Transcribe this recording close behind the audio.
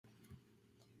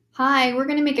Hi, we're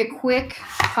going to make a quick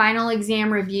final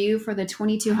exam review for the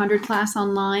 2200 class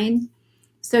online.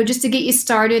 So just to get you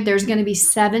started, there's going to be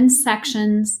 7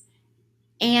 sections.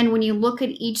 And when you look at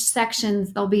each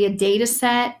section, there'll be a data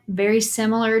set very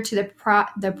similar to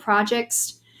the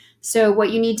projects. So what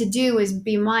you need to do is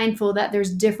be mindful that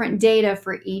there's different data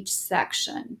for each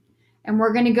section. And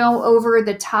we're going to go over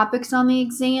the topics on the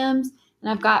exams. And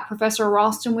I've got Professor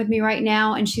Ralston with me right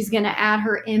now, and she's going to add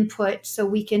her input so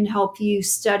we can help you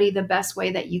study the best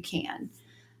way that you can.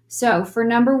 So for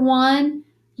number 1,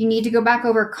 you need to go back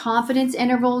over confidence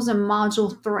intervals in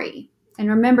Module 3. And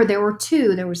remember, there were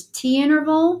 2. There was T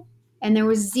interval and there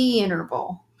was Z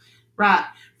interval. Right.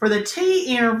 For the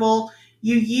T interval,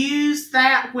 you use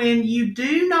that when you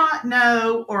do not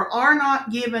know or are not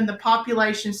given the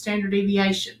population standard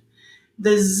deviation.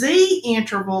 The Z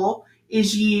interval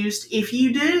is used if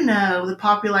you do know the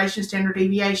population standard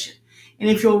deviation. And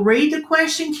if you'll read the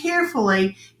question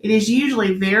carefully, it is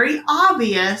usually very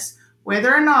obvious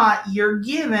whether or not you're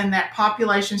given that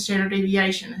population standard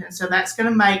deviation. And so that's going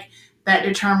to make that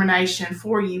determination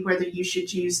for you whether you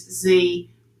should use Z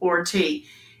or T.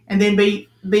 And then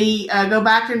go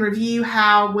back and review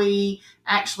how we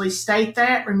actually state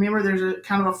that. Remember, there's a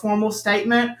kind of a formal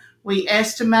statement. We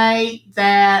estimate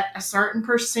that a certain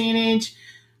percentage,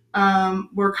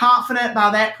 we're confident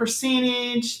by that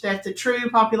percentage that the true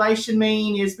population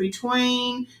mean is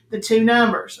between the 2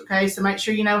 numbers. Okay, so make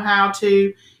sure you know how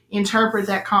to interpret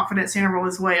that confidence interval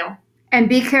as well. And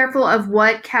be careful of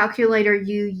what calculator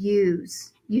you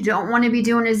use. You don't want to be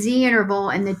doing a Z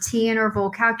interval and the T interval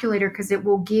calculator because it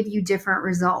will give you different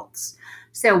results.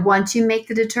 So once you make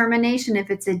the determination if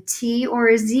it's a T or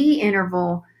a Z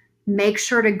interval, make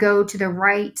sure to go to the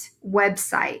right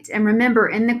website. And remember,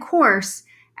 in the course,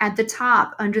 at the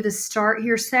top, under the Start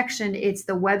Here section, it's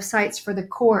the websites for the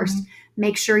course.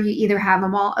 Make sure you either have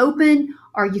them all open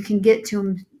or you can get to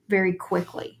them very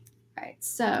quickly. All right,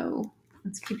 so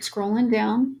let's keep scrolling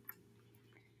down.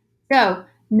 So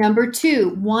number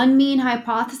 2, one mean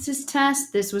hypothesis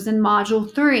test. This was in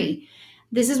Module 3.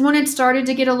 This is when it started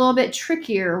to get a little bit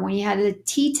trickier, when you had the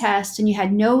T test and you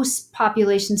had no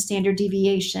population standard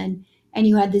deviation, and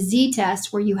you had the Z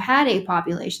test where you had a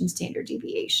population standard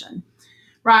deviation.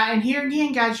 Right, and here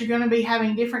again, guys, you're going to be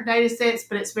having different data sets,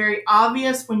 but it's very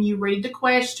obvious when you read the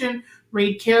question,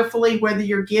 read carefully whether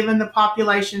you're given the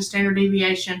population standard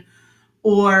deviation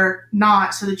or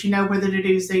not so that you know whether to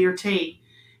do Z or T.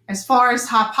 As far as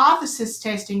hypothesis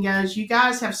testing goes, you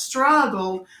guys have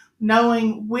struggled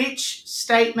knowing which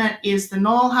statement is the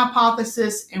null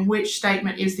hypothesis and which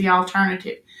statement is the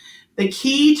alternative. The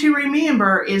key to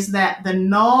remember is that the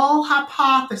null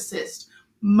hypothesis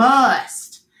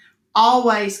must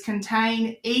always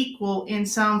contain equal in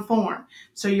some form.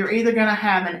 So you're either going to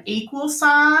have an equal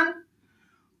sign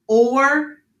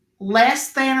or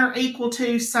less than or equal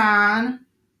to sign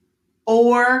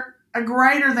or a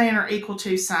greater than or equal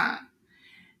to sign.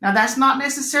 Now, that's not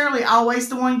necessarily always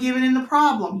the one given in the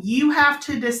problem. You have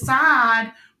to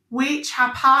decide which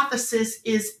hypothesis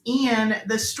is in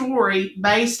the story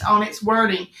based on its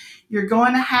wording. You're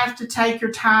going to have to take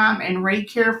your time and read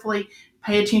carefully,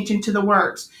 pay attention to the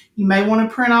words. You may want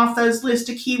to print off those list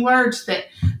of keywords that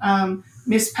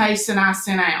Ms. Pace and I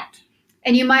sent out.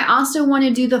 And you might also want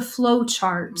to do the flow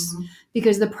charts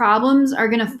because the problems are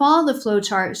going to follow the flow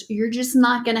charts. You're just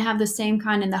not going to have the same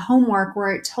kind in the homework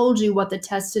where it told you what the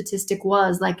test statistic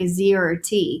was, like a Z or a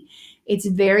T. It's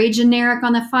very generic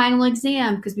on the final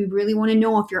exam because we really want to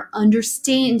know if you're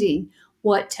understanding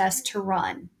what test to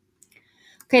run.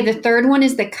 Okay, the third one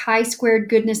is the chi-squared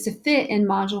goodness of fit in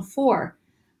Module 4.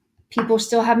 People are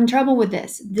still having trouble with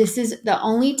this. This is the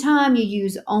only time you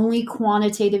use only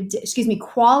qualitative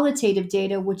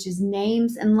data, which is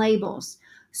names and labels.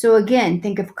 So again,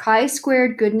 think of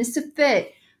chi-squared goodness of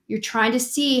fit. You're trying to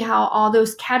see how all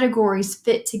those categories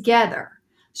fit together.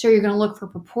 So you're going to look for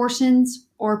proportions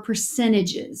or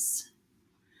percentages.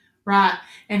 Right.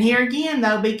 And here again,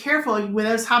 though, be careful with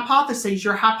those hypotheses.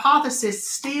 Your hypothesis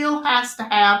still has to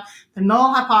have, the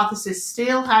null hypothesis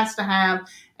still has to have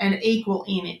an equal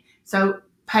in it. So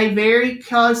pay very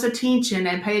close attention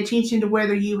and pay attention to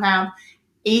whether you have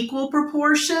equal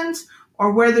proportions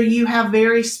or whether you have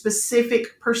very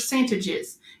specific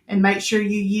percentages, and make sure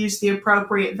you use the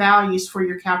appropriate values for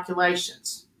your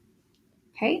calculations.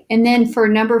 Okay, and then for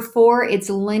number 4, it's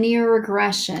linear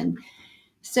regression.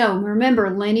 So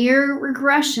remember, linear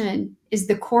regression is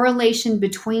the correlation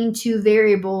between 2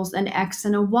 variables, an X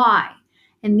and a Y.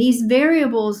 And these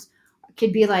variables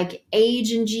could be like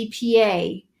age and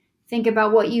GPA. Think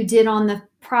about what you did on the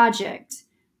project.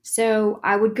 So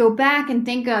I would go back and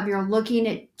think of, you're looking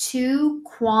at two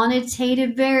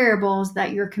quantitative variables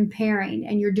that you're comparing,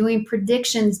 and you're doing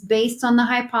predictions based on the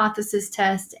hypothesis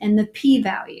test and the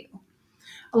p-value.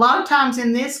 A lot of times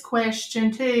in this question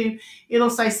too, it'll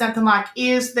say something like,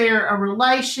 is there a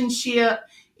relationship?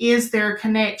 Is there a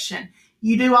connection?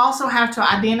 You do also have to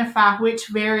identify which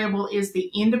variable is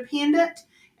the independent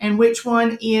and which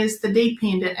one is the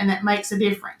dependent, and that makes a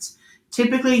difference.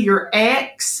 Typically, your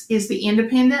X is the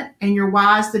independent and your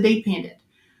Y is the dependent.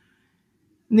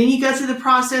 And then you go through the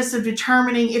process of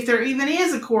determining if there even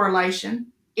is a correlation.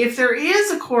 If there is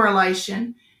a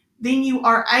correlation, then you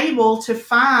are able to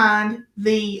find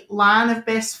the line of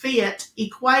best fit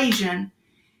equation.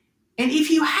 And if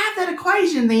you have that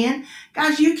equation, then,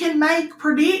 guys, you can make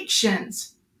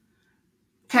predictions.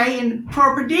 Okay, and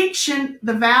for a prediction,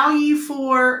 the value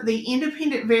for the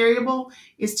independent variable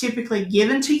is typically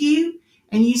given to you,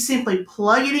 and you simply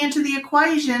plug it into the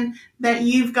equation that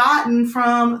you've gotten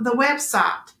from the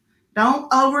website.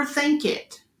 Don't overthink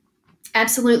it.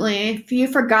 Absolutely. If you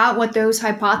forgot what those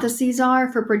hypotheses are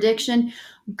for prediction,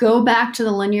 go back to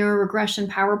the linear regression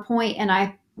PowerPoint, and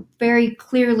I very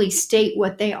clearly state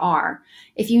what they are.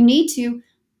 If you need to,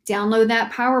 download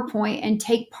that PowerPoint and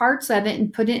take parts of it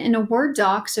and put it in a Word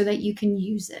doc so that you can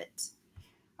use it.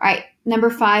 All right,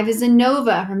 number 5 is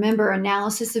ANOVA. Remember,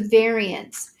 analysis of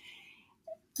variance.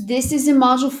 This is in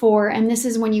Module 4, and this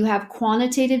is when you have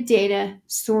quantitative data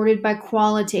sorted by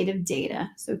qualitative data.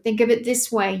 So think of it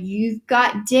this way. You've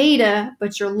got data,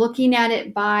 but you're looking at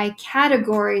it by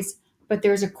categories, but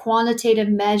there's a quantitative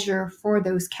measure for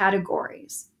those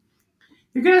categories.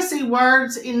 You're going to see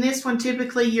words in this one.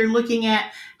 Typically, you're looking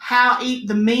at how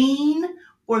the mean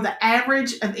or the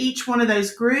average of each one of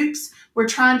those groups. We're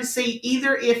trying to see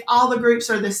either if all the groups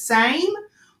are the same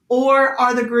or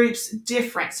are the groups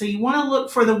different. So you want to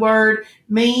look for the word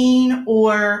mean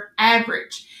or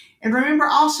average. And remember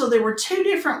also, there were 2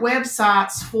 different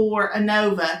websites for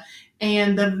ANOVA.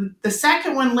 And the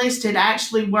second one listed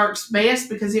actually works best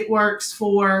because it works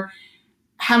for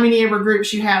how many ever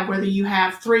groups you have, whether you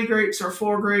have 3 groups or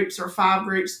 4 groups or 5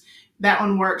 groups. That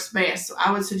one works best. So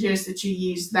I would suggest that you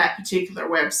use that particular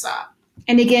website.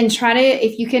 And again, try to,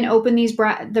 if you can open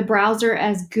the browser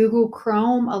as Google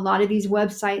Chrome, a lot of these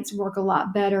websites work a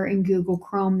lot better in Google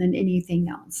Chrome than anything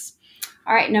else.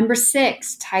 All right, number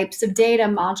 6, types of data,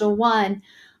 Module 1.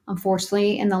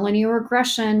 Unfortunately, in the linear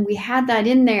regression, we had that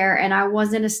in there, and I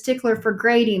wasn't a stickler for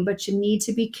grading, but you need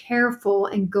to be careful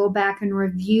and go back and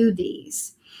review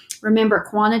these. Remember,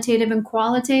 quantitative and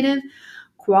qualitative.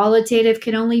 Qualitative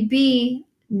can only be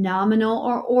nominal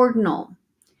or ordinal.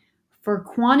 For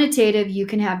quantitative, you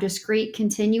can have discrete,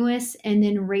 continuous, and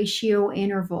then ratio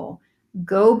interval.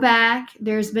 Go back.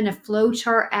 There's been a flow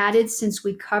chart added since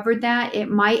we covered that. It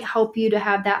might help you to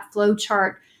have that flow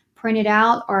chart printed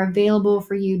out or available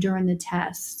for you during the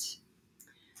test.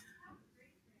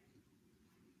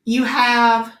 You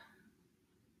have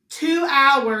 2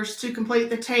 hours to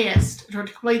complete the test or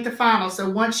to complete the final. So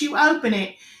once you open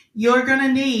it, you're going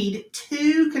to need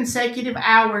 2 consecutive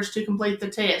hours to complete the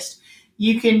test.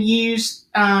 You can use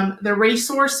the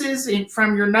resources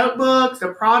from your notebook,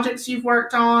 the projects you've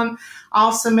worked on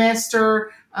all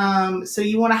semester. So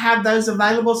you want to have those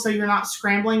available so you're not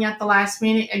scrambling at the last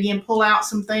minute. Again, pull out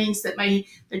some things that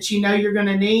you know you're going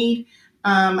to need.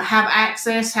 Have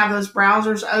access, have those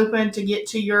browsers open to get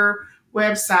to your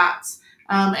websites.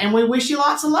 And we wish you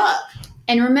lots of luck.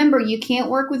 And remember, you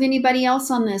can't work with anybody else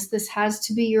on this. This has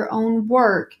to be your own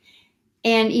work.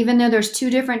 And even though there's 2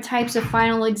 different types of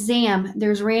final exam,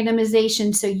 there's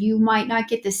randomization, so you might not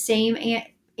get the same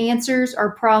answers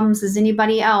or problems as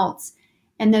anybody else.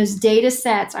 And those data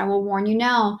sets, I will warn you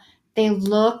now, they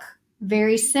look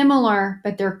very similar,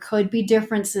 but there could be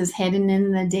differences hidden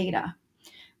in the data.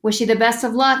 Wish you the best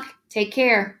of luck. Take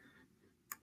care.